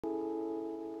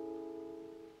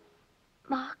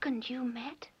Mark and you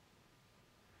met?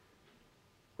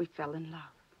 We fell in love.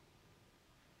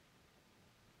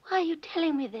 Why are you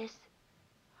telling me this?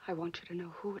 I want you to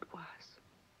know who it was.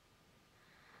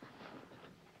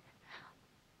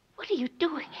 What are you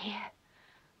doing here?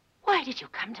 Why did you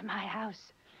come to my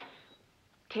house?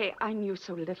 Kay, I knew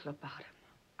so little about him.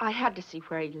 I had to see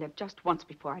where he lived just once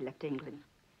before I left England.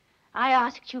 I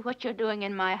asked you what you're doing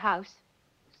in my house.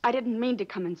 I didn't mean to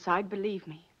come inside, believe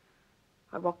me.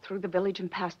 I walked through the village and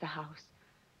past the house.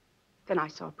 Then I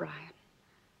saw Brian.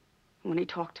 When he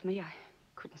talked to me, I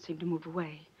couldn't seem to move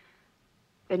away.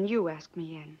 Then you asked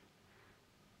me in.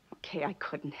 Okay, I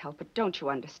couldn't help it. Don't you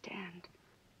understand?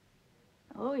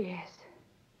 Oh, yes.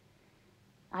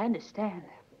 I understand.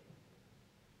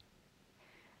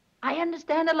 I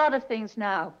understand a lot of things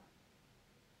now.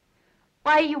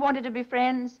 Why you wanted to be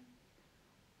friends.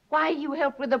 Why you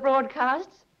helped with the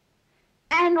broadcasts.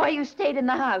 And why you stayed in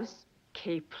the house.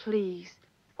 Kay, please.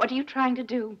 What are you trying to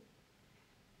do?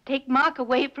 Take Mark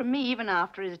away from me even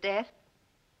after his death?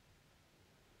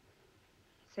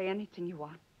 Say anything you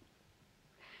want.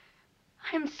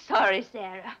 I'm sorry,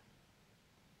 Sarah.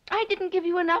 I didn't give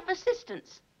you enough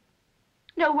assistance.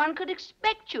 No one could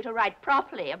expect you to write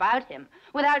properly about him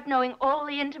without knowing all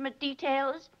the intimate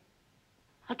details.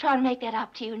 I'll try and make that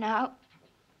up to you now.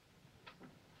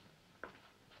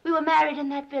 We were married in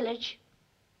that village.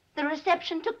 The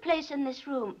reception took place in this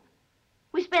room.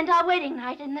 We spent our wedding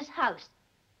night in this house.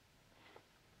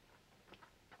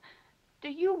 Do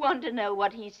you want to know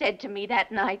what he said to me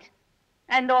that night?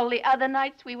 And all the other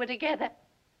nights we were together?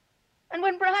 And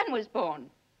when Brian was born?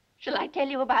 Shall I tell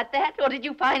you about that, or did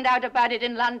you find out about it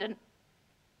in London?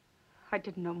 I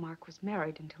didn't know Mark was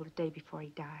married until the day before he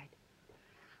died.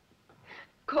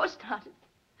 Of course not.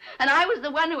 And I was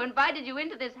the one who invited you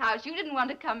into this house. You didn't want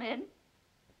to come in.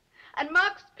 And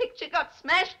Mark's picture got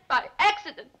smashed by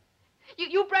accident.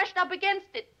 You brushed up against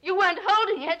it. You weren't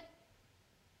holding it.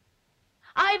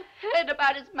 I've heard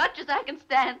about as much as I can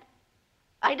stand.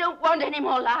 I don't want any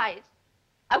more lies.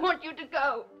 I want you to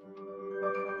go.